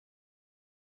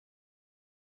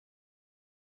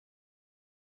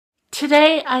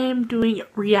Today I am doing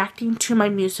reacting to my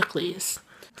music.lys.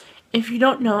 If you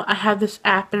don't know, I have this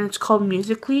app and it's called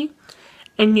music.ly,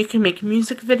 and you can make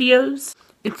music videos.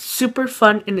 It's super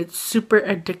fun and it's super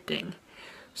addicting.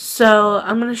 So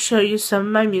I'm going to show you some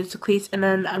of my music.lys and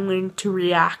then I'm going to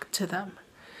react to them.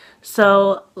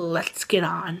 So let's get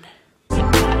on.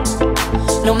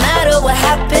 No matter what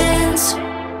happens,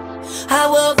 I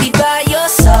will be by your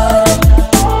side.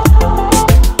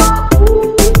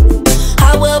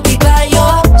 I will be by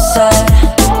your side.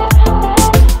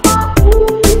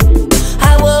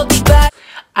 I will be by.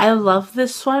 I love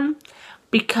this one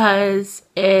because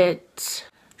it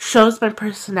shows my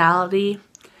personality.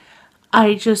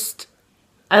 I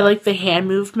like the hand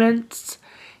movements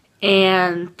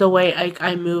and the way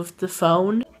I move the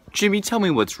phone. Jimmy, tell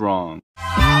me what's wrong.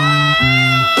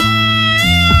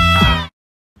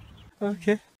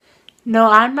 Okay.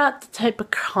 No, I'm not the type of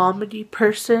comedy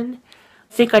person.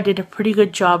 I think I did a pretty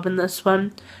good job in this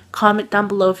one. Comment down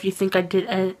below if you think I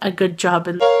did a good job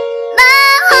in My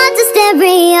heart's a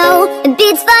stereo, it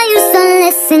beats for you, so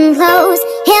listen close.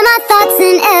 Hear my thoughts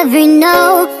in every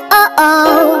note.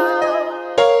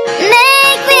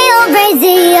 Make me your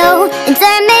radio and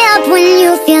turn me up when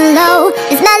you feel low.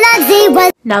 It's not like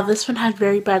zero. Now this one had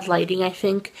very bad lighting, I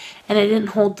think, and I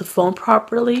didn't hold the phone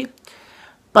properly.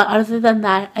 But other than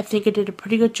that, I think I did a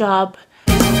pretty good job.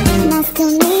 And I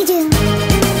still need you,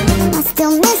 I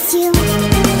still miss you.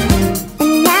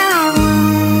 And now I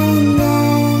wonder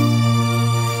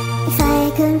if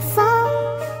I could fall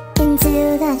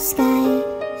into the sky.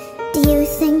 Do you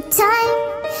think time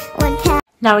would pass?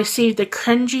 Now I saved the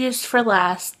cringiest for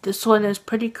last. This one is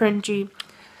pretty cringy.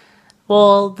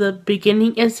 Well, the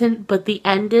beginning isn't, but the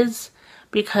end is,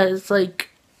 because like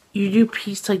you do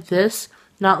piece like this,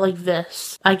 not like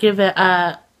this. I give it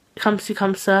a kamsi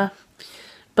kamsa.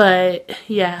 But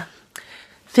yeah,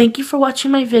 thank you for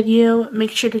watching my video.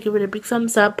 Make sure to give it a big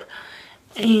thumbs up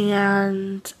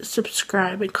and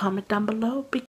subscribe and comment down below.